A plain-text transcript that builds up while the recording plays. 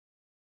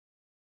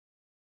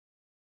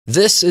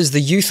This is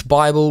the Youth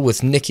Bible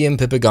with Nicky and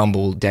Pippa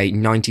Gumble, day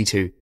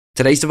 92.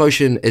 Today's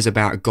devotion is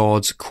about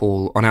God's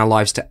call on our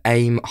lives to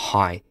aim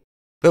high.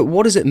 But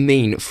what does it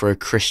mean for a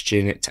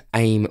Christian to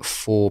aim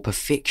for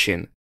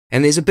perfection?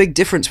 And there's a big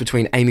difference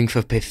between aiming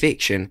for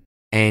perfection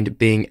and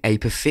being a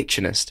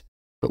perfectionist.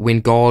 But when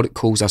God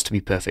calls us to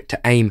be perfect,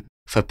 to aim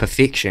for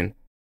perfection,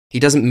 He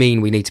doesn't mean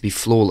we need to be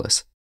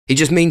flawless. He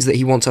just means that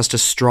He wants us to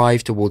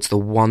strive towards the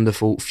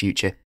wonderful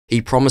future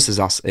He promises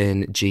us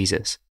in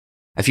Jesus.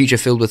 A future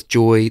filled with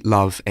joy,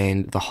 love,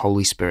 and the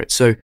Holy Spirit.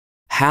 So,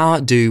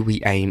 how do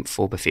we aim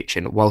for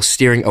perfection while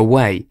steering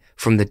away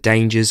from the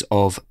dangers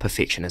of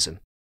perfectionism?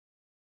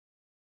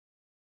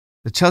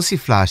 The Chelsea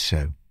Flower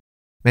Show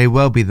may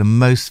well be the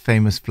most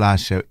famous flower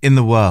show in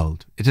the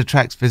world. It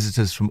attracts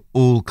visitors from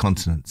all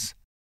continents.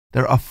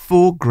 There are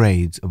 4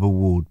 grades of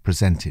award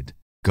presented: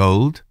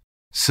 gold,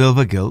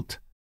 silver gilt,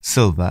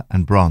 silver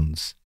and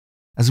bronze.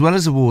 As well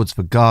as awards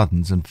for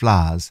gardens and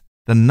flowers,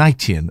 the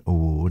Knightian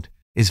Award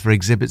is for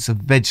exhibits of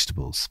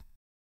vegetables.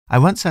 I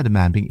once heard a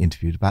man being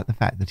interviewed about the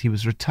fact that he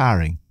was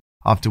retiring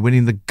after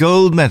winning the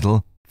gold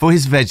medal for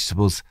his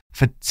vegetables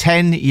for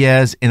 10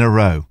 years in a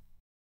row.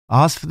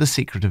 Asked for the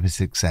secret of his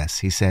success,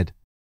 he said,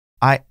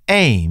 "I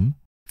aim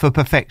for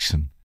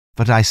perfection,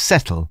 but I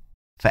settle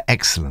for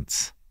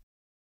excellence."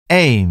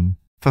 Aim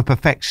for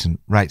perfection,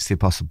 writes the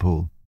Apostle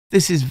Paul.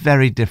 This is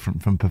very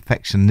different from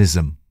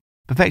perfectionism.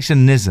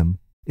 Perfectionism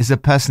is a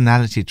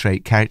personality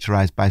trait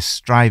characterized by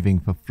striving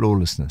for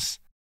flawlessness.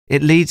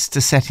 It leads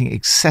to setting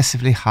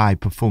excessively high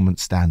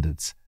performance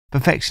standards.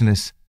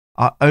 Perfectionists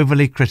are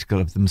overly critical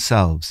of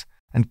themselves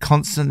and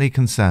constantly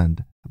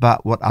concerned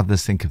about what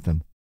others think of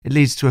them. It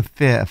leads to a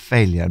fear of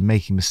failure and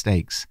making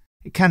mistakes.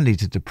 It can lead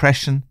to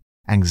depression,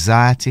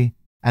 anxiety,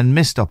 and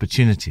missed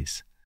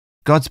opportunities.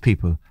 God's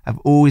people have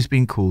always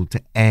been called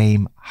to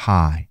aim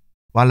high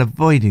while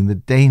avoiding the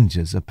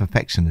dangers of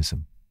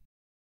perfectionism.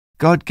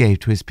 God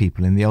gave to His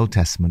people in the Old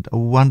Testament a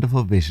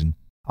wonderful vision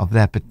of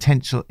their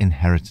potential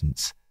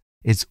inheritance.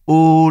 It's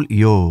all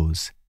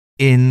yours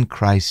in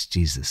Christ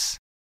Jesus.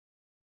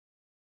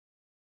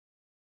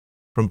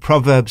 From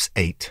Proverbs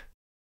 8.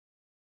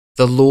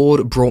 The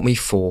Lord brought me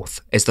forth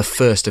as the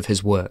first of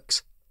His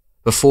works,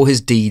 before His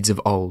deeds of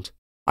old.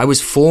 I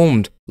was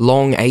formed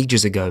long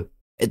ages ago,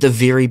 at the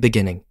very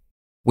beginning,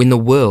 when the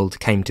world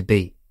came to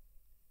be.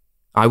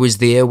 I was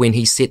there when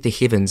He set the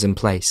heavens in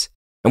place,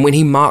 and when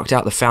He marked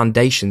out the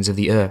foundations of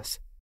the earth.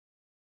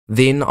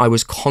 Then I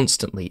was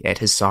constantly at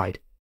His side.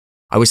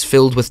 I was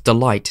filled with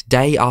delight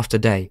day after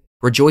day,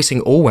 rejoicing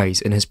always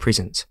in His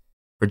presence,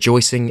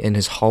 rejoicing in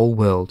His whole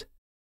world,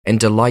 and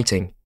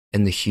delighting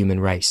in the human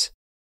race.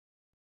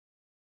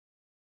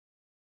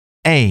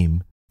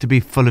 Aim to be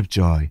full of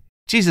joy.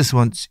 Jesus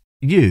wants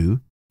you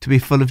to be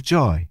full of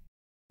joy.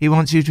 He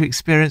wants you to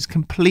experience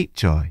complete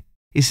joy.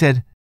 He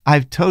said,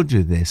 "I've told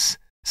you this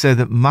so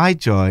that my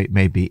joy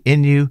may be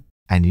in you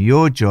and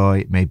your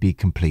joy may be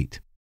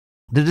complete."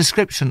 The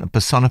description of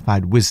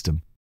personified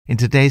wisdom in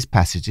today's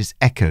passage is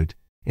echoed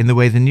in the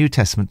way the New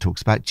Testament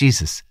talks about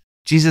Jesus.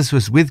 Jesus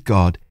was with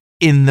God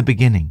in the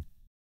beginning.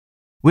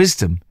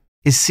 Wisdom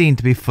is seen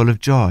to be full of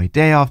joy.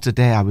 Day after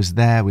day I was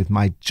there with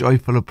my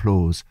joyful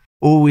applause,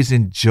 always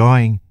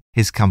enjoying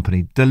His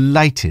company,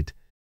 delighted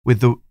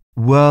with the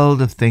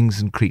world of things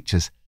and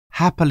creatures,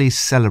 happily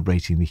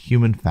celebrating the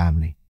human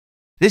family.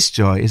 This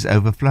joy is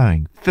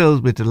overflowing,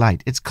 filled with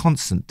delight. It's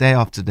constant day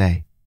after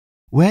day.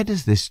 Where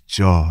does this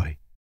joy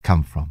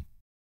come from?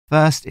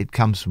 First, it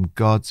comes from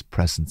God's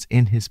presence,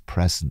 in His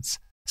presence.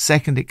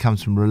 Second, it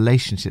comes from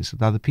relationships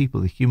with other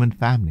people, the human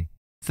family.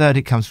 Third,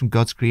 it comes from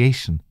God's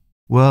creation,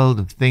 world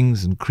of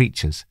things and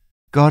creatures.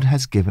 God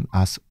has given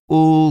us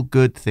all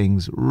good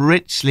things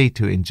richly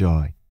to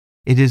enjoy.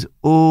 It is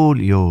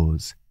all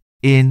yours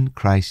in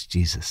Christ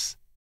Jesus.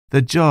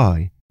 The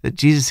joy that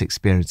Jesus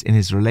experienced in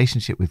His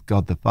relationship with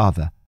God the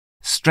Father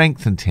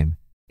strengthened Him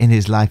in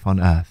His life on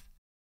earth.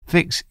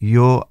 Fix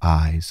your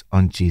eyes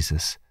on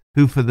Jesus,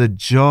 who for the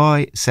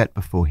joy set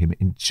before Him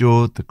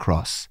endured the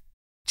cross.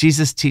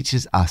 Jesus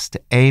teaches us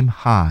to aim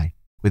high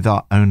with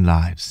our own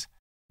lives,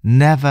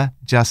 never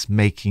just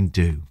making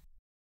do,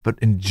 but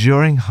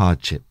enduring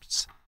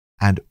hardships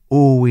and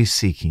always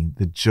seeking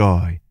the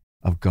joy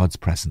of God's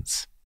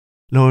presence.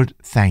 Lord,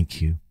 thank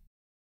You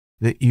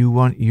that You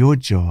want Your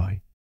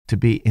joy to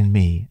be in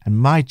me and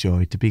my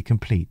joy to be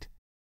complete.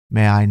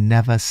 May I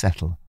never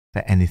settle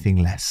for anything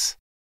less.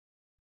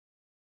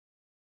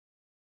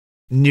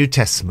 New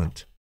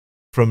Testament,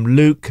 from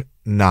Luke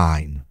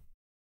 9.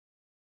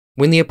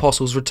 When the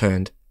apostles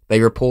returned,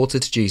 they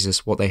reported to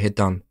Jesus what they had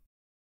done.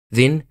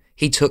 Then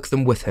He took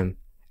them with Him,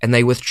 and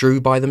they withdrew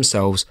by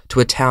themselves to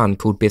a town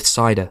called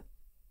Bethsaida.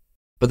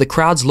 But the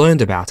crowds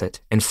learned about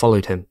it and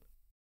followed Him.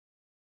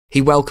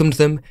 He welcomed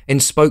them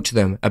and spoke to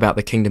them about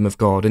the kingdom of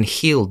God and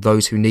healed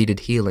those who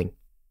needed healing.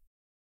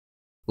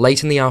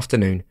 Late in the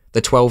afternoon,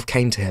 the 12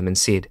 came to Him and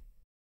said,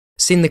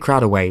 "Send the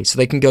crowd away so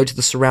they can go to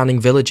the surrounding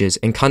villages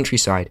and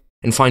countryside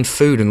and find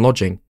food and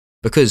lodging,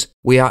 because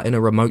we are in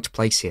a remote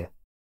place here."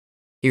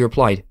 He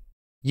replied,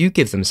 "You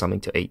give them something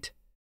to eat."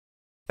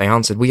 They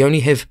answered, "We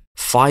only have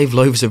 5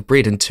 loaves of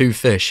bread and 2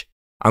 fish,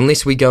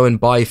 unless we go and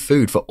buy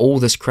food for all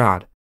this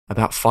crowd."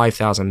 About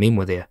 5,000 men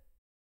were there.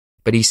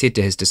 But he said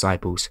to his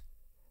disciples,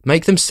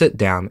 "Make them sit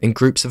down in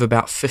groups of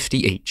about 50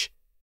 each."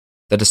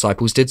 The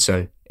disciples did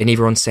so, and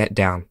everyone sat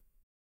down.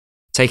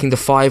 Taking the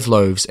 5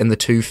 loaves and the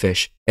 2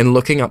 fish, and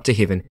looking up to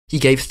heaven, he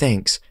gave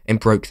thanks and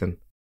broke them.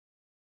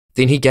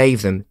 Then he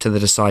gave them to the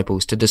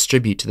disciples to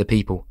distribute to the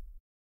people.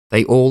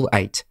 They all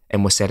ate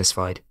and were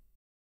satisfied.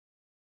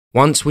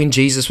 Once when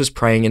Jesus was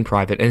praying in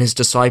private and his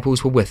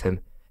disciples were with him,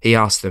 he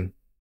asked them,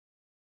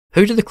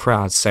 "Who do the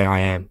crowds say I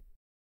am?"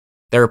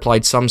 They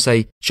replied, "Some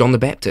say John the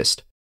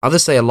Baptist,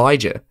 others say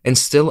Elijah, and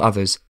still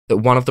others that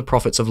one of the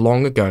prophets of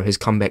long ago has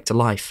come back to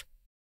life."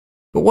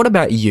 "But what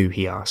about you?"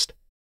 he asked.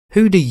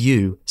 "Who do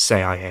you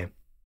say I am?"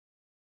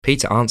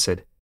 Peter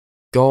answered,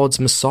 "God's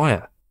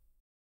Messiah."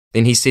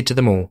 Then he said to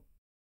them all,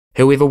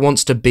 "Whoever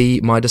wants to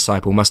be my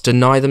disciple must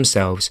deny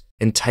themselves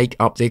and take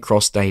up their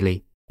cross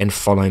daily and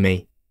follow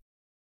me.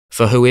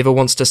 For whoever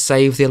wants to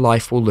save their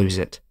life will lose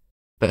it,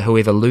 but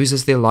whoever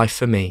loses their life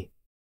for me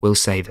will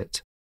save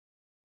it."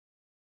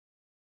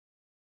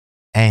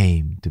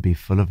 Aim to be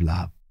full of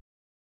love.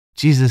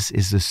 Jesus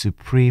is the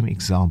supreme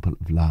example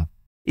of love.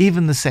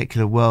 Even the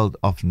secular world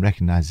often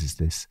recognizes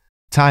this.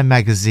 Time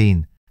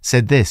magazine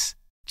said this: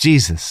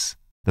 Jesus,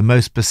 the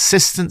most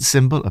persistent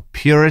symbol of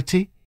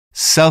purity,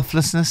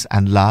 selflessness,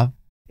 and love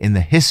in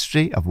the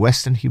history of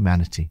Western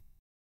humanity.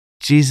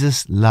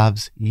 Jesus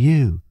loves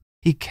you.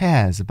 He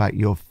cares about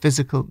your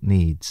physical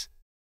needs.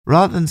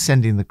 Rather than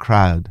sending the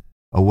crowd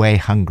away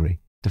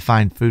hungry to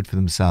find food for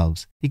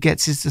themselves, he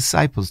gets his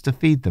disciples to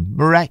feed them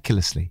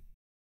miraculously.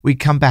 We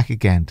come back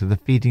again to the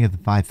feeding of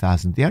the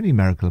 5,000, the only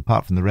miracle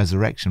apart from the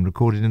resurrection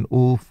recorded in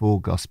all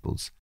 4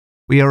 Gospels.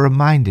 We are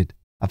reminded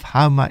of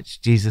how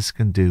much Jesus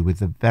can do with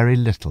the very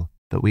little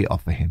that we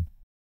offer him,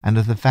 and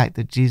of the fact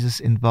that Jesus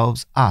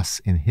involves us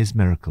in his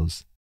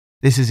miracles.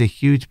 This is a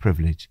huge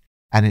privilege,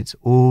 and it's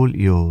all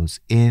yours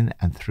in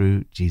and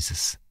through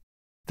Jesus.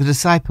 The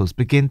disciples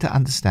begin to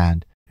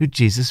understand who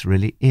Jesus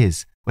really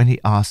is when he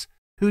asks,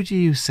 "Who do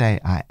you say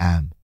I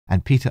am?"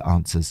 And Peter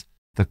answers,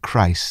 "The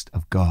Christ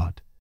of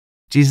God."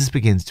 Jesus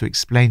begins to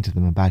explain to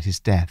them about his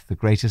death, the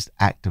greatest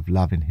act of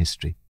love in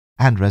history,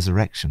 and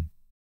resurrection.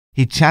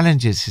 He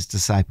challenges his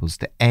disciples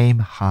to aim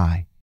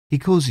high. He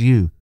calls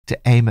you to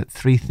aim at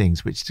 3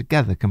 things which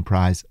together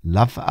comprise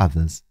love for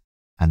others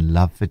and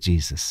love for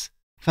Jesus.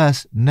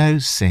 First, no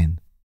sin.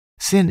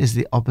 Sin is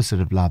the opposite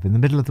of love. In the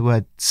middle of the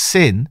word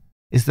sin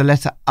is the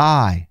letter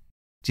I.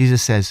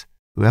 Jesus says,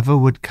 "Whoever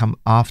would come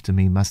after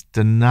me must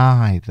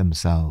deny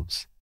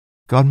themselves."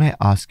 God may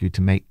ask you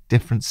to make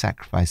different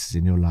sacrifices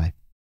in your life,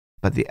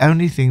 but the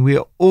only thing we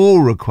are all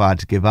required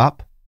to give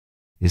up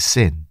is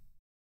sin.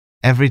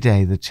 Every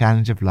day, the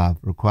challenge of love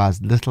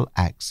requires little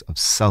acts of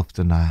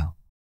self-denial.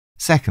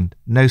 Second,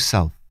 no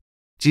self.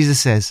 Jesus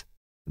says,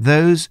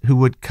 "Those who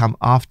would come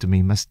after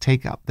me must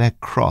take up their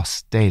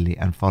cross daily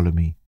and follow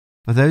me.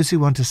 For those who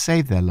want to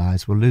save their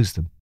lives will lose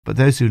them, but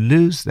those who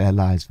lose their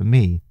lives for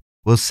me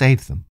will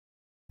save them."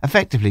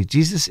 Effectively,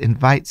 Jesus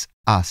invites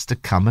us to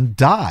come and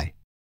die.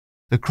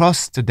 The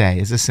cross today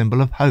is a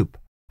symbol of hope.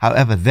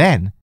 However,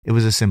 then it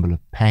was a symbol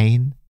of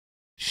pain,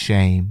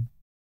 shame,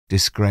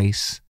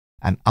 disgrace,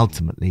 and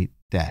ultimately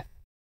death.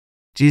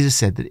 Jesus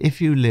said that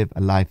if you live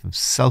a life of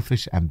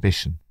selfish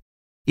ambition,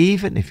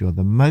 even if you're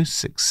the most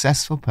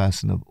successful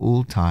person of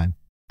all time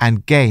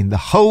and gain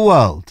the whole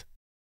world,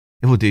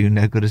 it will do you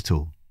no good at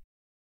all.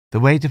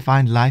 The way to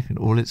find life in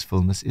all its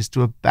fullness is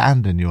to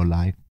abandon your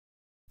life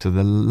to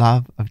the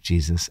love of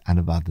Jesus and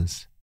of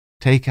others.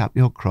 Take up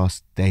your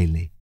cross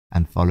daily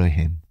and follow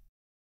him.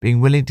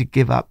 Being willing to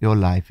give up your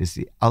life is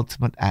the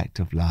ultimate act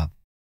of love.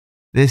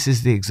 This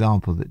is the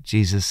example that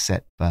Jesus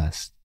set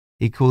first.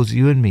 He calls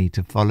you and me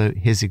to follow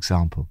his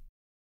example.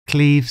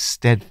 Cleave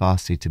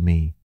steadfastly to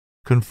me.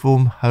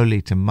 Conform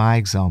wholly to my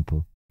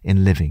example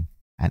in living,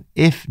 and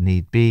if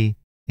need be,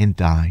 in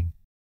dying.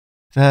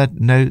 Third,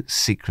 no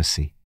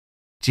secrecy.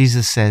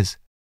 Jesus says,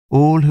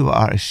 "All who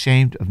are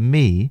ashamed of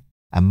me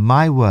and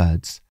my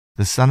words,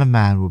 the Son of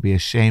Man will be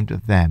ashamed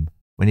of them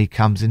when he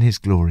comes in his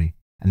glory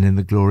and in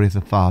the glory of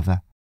the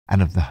Father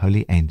and of the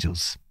holy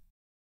angels."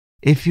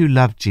 If you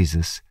love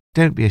Jesus,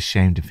 don't be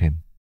ashamed of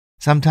him.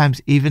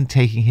 Sometimes even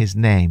taking his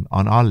name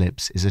on our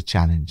lips is a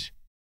challenge.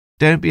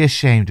 Don't be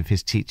ashamed of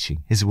his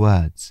teaching, his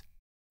words.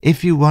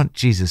 If you want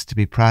Jesus to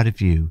be proud of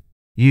you,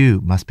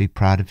 you must be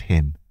proud of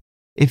him.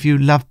 If you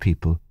love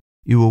people,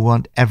 you will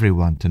want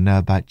everyone to know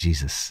about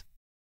Jesus.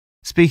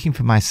 Speaking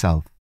for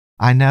myself,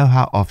 I know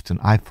how often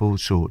I fall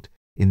short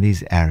in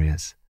these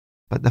areas,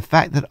 but the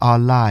fact that our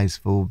lives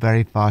fall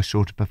very far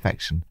short of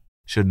perfection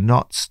should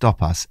not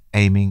stop us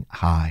aiming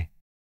high.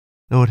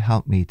 Lord,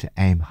 help me to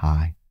aim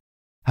high.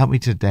 Help me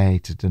today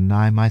to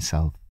deny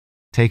myself,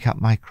 take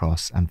up my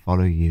cross and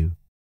follow you.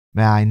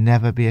 May I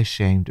never be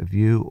ashamed of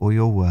you or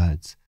your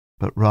words,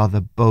 but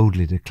rather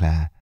boldly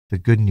declare the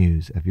good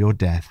news of your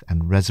death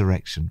and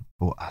resurrection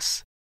for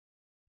us.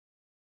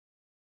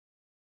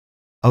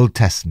 Old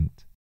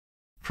Testament,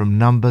 from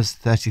Numbers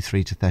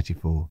 33 to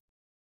 34.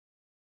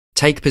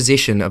 Take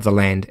possession of the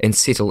land and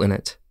settle in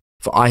it,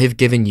 for I have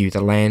given you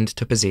the land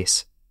to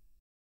possess.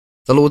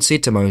 The Lord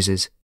said to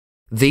Moses,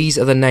 These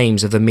are the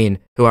names of the men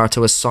who are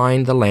to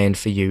assign the land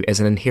for you as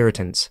an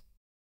inheritance: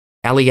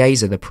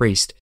 Eleazar the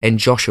priest and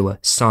Joshua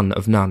son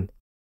of Nun.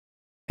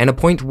 And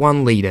appoint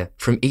one leader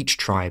from each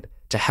tribe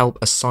to help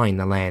assign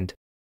the land.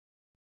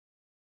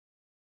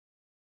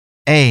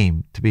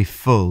 Aim to be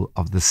full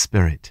of the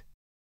Spirit.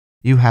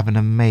 You have an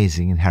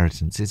amazing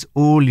inheritance. It's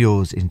all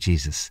yours in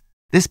Jesus.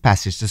 This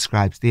passage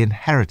describes the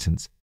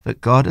inheritance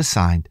that God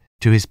assigned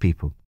to his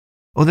people.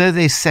 Although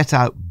they set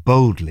out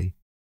boldly,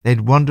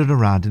 they'd wandered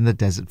around in the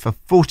desert for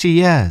 40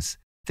 years.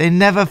 They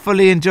never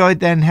fully enjoyed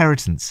their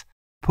inheritance.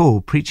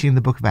 Paul, preaching in the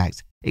book of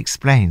Acts,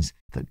 explains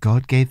that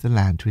God gave the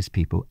land to his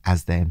people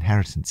as their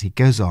inheritance. He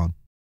goes on,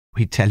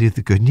 we tell you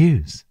the good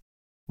news.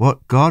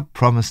 What God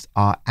promised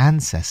our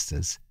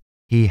ancestors,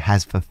 he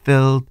has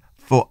fulfilled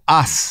for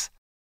us,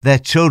 their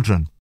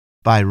children,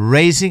 by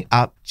raising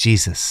up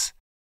Jesus.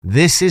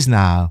 This is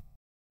now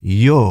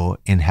your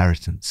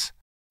inheritance.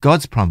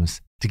 God's promise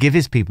to give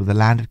his people the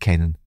land of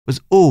Canaan was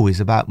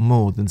always about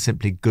more than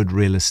simply good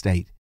real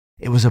estate.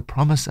 It was a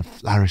promise of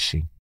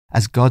flourishing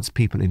as God's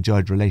people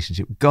enjoyed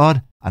relationship with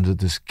God under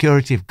the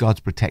security of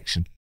God's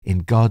protection in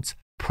God's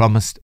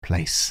promised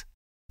place.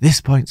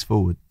 This points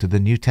forward to the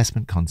New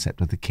Testament concept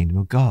of the kingdom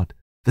of God,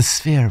 the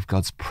sphere of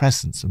God's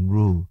presence and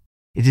rule.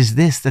 It is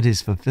this that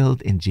is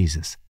fulfilled in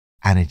Jesus,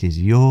 and it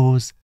is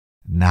yours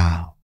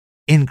now.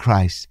 In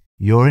Christ,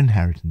 your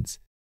inheritance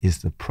is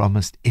the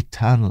promised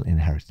eternal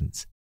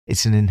inheritance.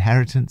 It's an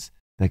inheritance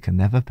that can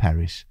never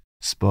perish,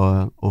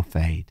 spoil, or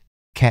fade,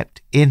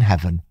 kept in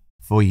heaven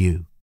for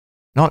you.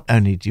 Not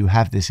only do you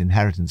have this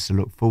inheritance to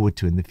look forward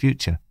to in the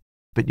future,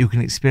 but you can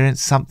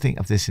experience something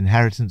of this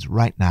inheritance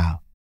right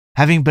now.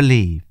 Having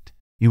believed,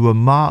 you were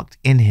marked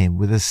in him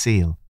with a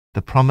seal,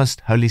 the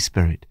promised Holy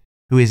Spirit,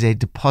 who is a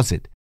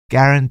deposit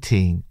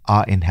guaranteeing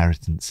our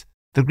inheritance.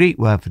 The Greek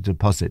word for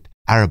deposit,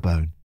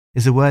 arabon,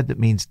 is a word that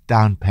means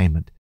down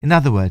payment. In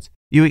other words,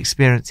 you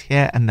experience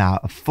here and now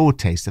a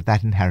foretaste of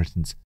that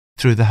inheritance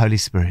through the Holy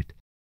Spirit.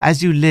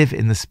 As you live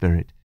in the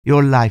Spirit,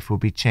 your life will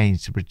be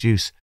changed to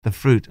produce the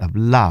fruit of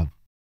love,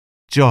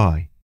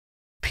 joy,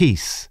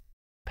 peace,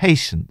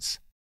 patience,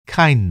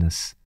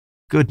 kindness,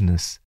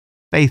 goodness,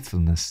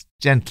 faithfulness,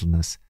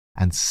 gentleness,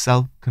 and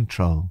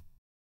self-control.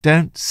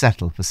 Don't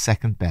settle for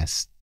second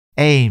best.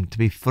 Aim to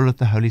be full of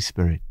the Holy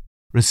Spirit.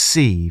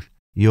 Receive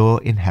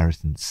your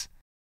inheritance.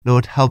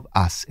 Lord, help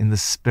us in the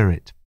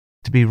Spirit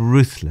to be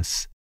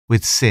ruthless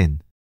with sin,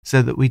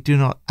 so that we do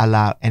not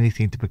allow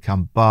anything to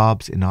become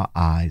barbs in our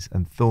eyes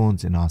and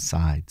thorns in our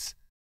sides.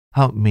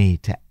 Help me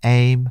to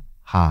aim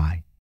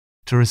high,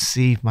 to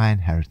receive my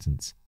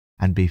inheritance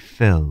and be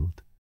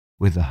filled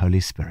with the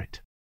Holy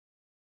Spirit.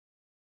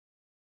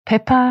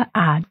 Pippa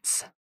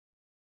adds,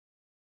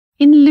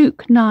 in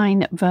Luke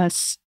 9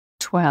 verse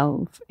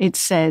 12, it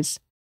says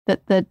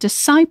that the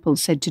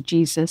disciples said to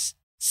Jesus,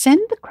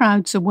 "Send the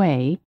crowds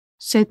away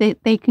so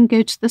that they can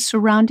go to the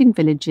surrounding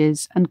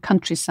villages and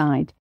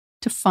countryside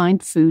to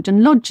find food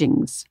and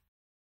lodgings."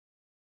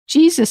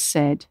 Jesus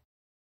said,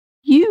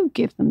 "You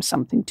give them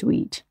something to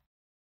eat."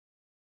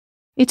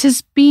 It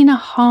has been a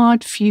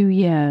hard few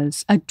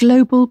years, a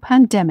global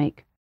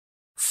pandemic,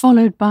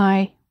 followed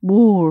by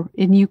war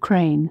in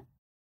Ukraine.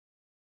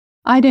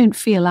 I don't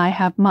feel I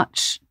have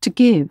much to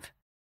give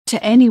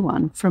to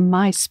anyone from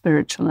my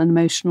spiritual and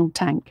emotional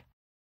tank.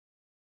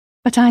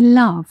 But I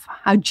love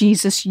how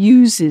Jesus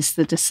uses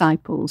the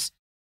disciples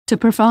to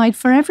provide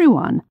for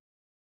everyone,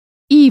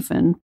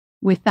 even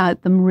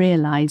without them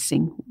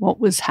realizing what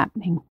was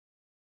happening.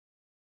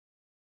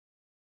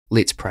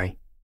 Let's pray.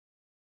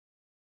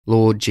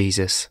 Lord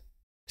Jesus,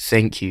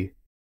 thank you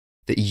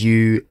that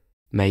you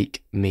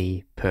make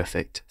me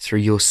perfect through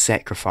your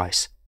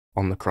sacrifice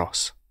on the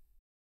cross.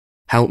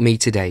 Help me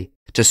today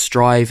to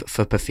strive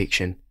for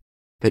perfection,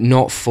 but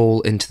not fall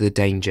into the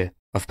danger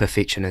of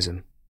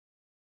perfectionism.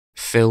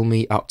 Fill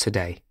me up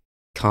today.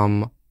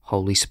 Come,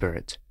 Holy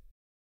Spirit.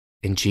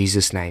 In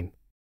Jesus' name,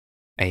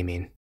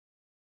 amen.